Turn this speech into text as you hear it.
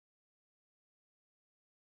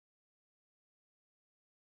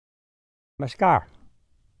Namaskar.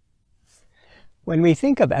 When we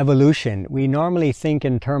think of evolution, we normally think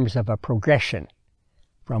in terms of a progression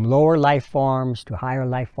from lower life forms to higher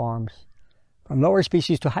life forms, from lower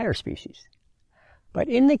species to higher species. But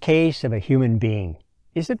in the case of a human being,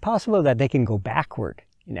 is it possible that they can go backward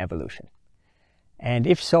in evolution? And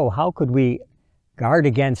if so, how could we guard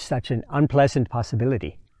against such an unpleasant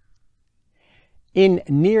possibility? In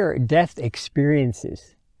near-death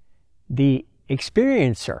experiences, the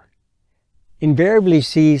experiencer invariably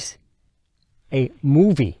sees a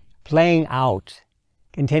movie playing out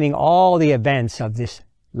containing all the events of this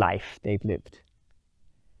life they've lived.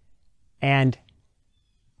 And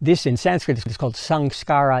this in Sanskrit is called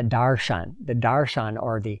samskara darshan, the darshan,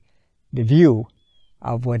 or the view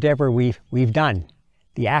of whatever we've done,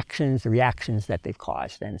 the actions, the reactions that they've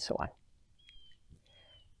caused, and so on.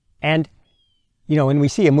 And, you know, when we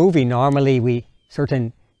see a movie, normally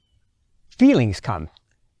certain feelings come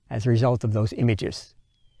as a result of those images.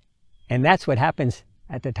 And that's what happens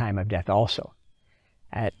at the time of death also.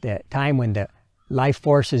 At the time when the life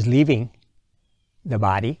force is leaving the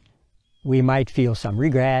body, we might feel some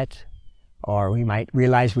regret, or we might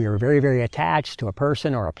realize we were very, very attached to a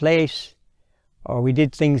person or a place, or we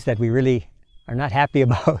did things that we really are not happy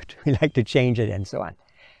about. We like to change it, and so on.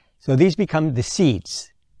 So these become the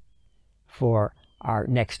seeds for our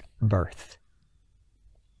next birth.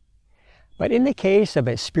 But in the case of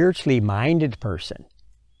a spiritually minded person,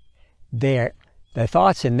 the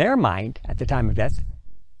thoughts in their mind at the time of death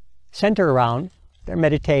center around their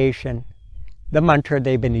meditation, the mantra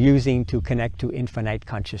they've been using to connect to infinite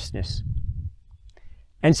consciousness.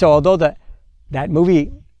 And so although that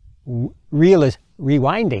movie reel is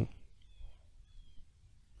rewinding,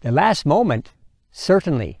 the last moment,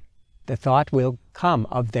 certainly the thought will come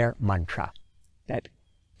of their mantra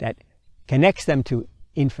that connects them to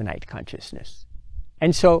infinite consciousness.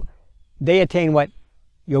 And so they attain what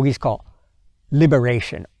yogis call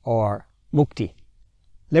liberation, or mukti.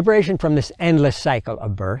 Liberation from this endless cycle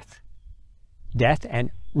of birth, death,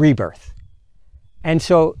 and rebirth. And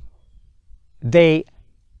so they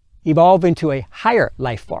evolve into a higher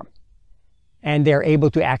life form, and they're able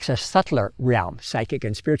to access subtler realms, psychic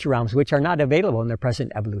and spiritual realms, which are not available in their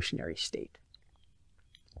present evolutionary state.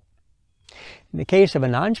 In the case of a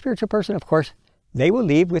non-spiritual person, of course, they will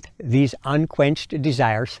leave with these unquenched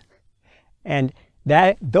desires, and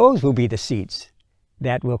those will be the seeds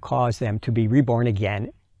that will cause them to be reborn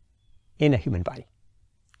again in a human body.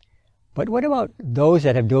 But what about those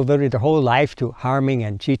that have devoted their whole life to harming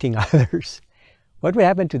and cheating others? What would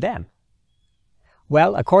happen to them?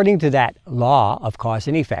 Well, according to that law of cause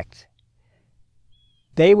and effect,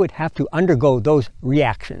 they would have to undergo those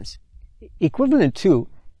reactions equivalent to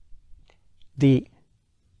the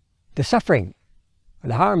suffering or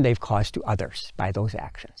the harm they've caused to others by those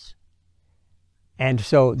actions. And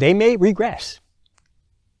so they may regress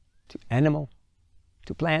to animal,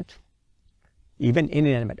 to plant, even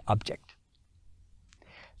inanimate object.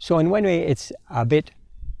 So in one way, it's a bit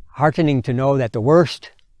heartening to know that the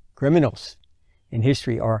worst criminals in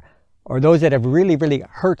history, or those that have really, really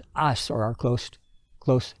hurt us or our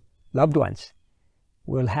close loved ones,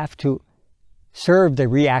 will have to serve the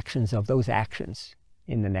reactions of those actions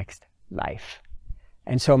in the next life.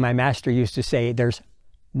 And so my master used to say, there's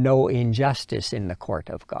no injustice in the court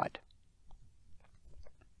of God.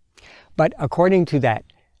 But according to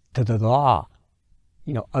the law,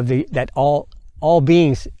 you know, that all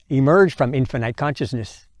beings emerge from infinite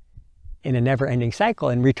consciousness in a never-ending cycle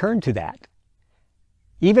and return to that,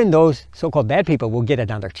 even those so-called bad people will get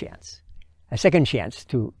another chance, a second chance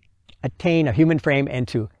to attain a human frame and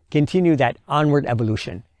to continue that onward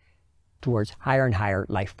evolution towards higher and higher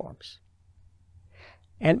life forms.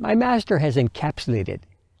 And my master has encapsulated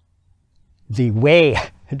the way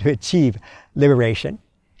to achieve liberation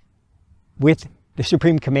with the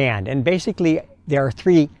supreme command. And basically, there are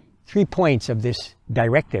three points of this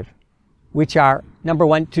directive, which are, number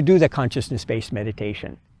one, to do the consciousness-based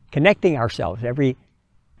meditation, connecting ourselves every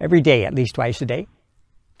day, at least twice a day,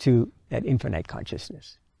 to that infinite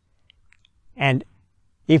consciousness. And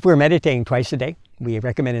if we're meditating twice a day, we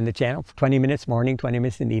recommend in the channel, 20 minutes morning, 20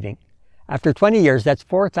 minutes in the evening. After 20 years, that's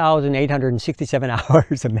 4,867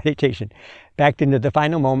 hours of meditation backed into the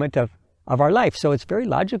final moment of our life. So it's very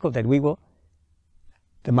logical that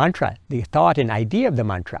the mantra, the thought and idea of the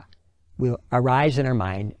mantra will arise in our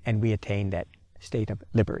mind, and we attain that state of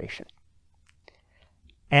liberation.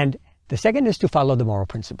 And the second is to follow the moral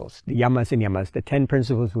principles, the yamas and yamas, the 10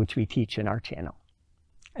 principles which we teach in our channel.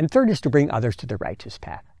 And third is to bring others to the righteous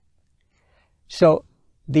path. So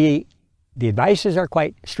the advices are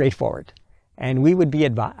quite straightforward, and we would be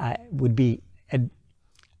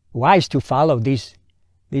wise to follow these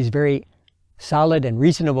very solid and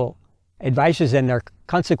reasonable advices and their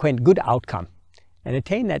consequent good outcome, and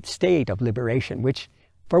attain that state of liberation,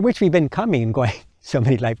 for which we've been coming and going so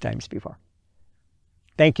many lifetimes before.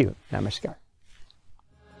 Thank you. Namaskar.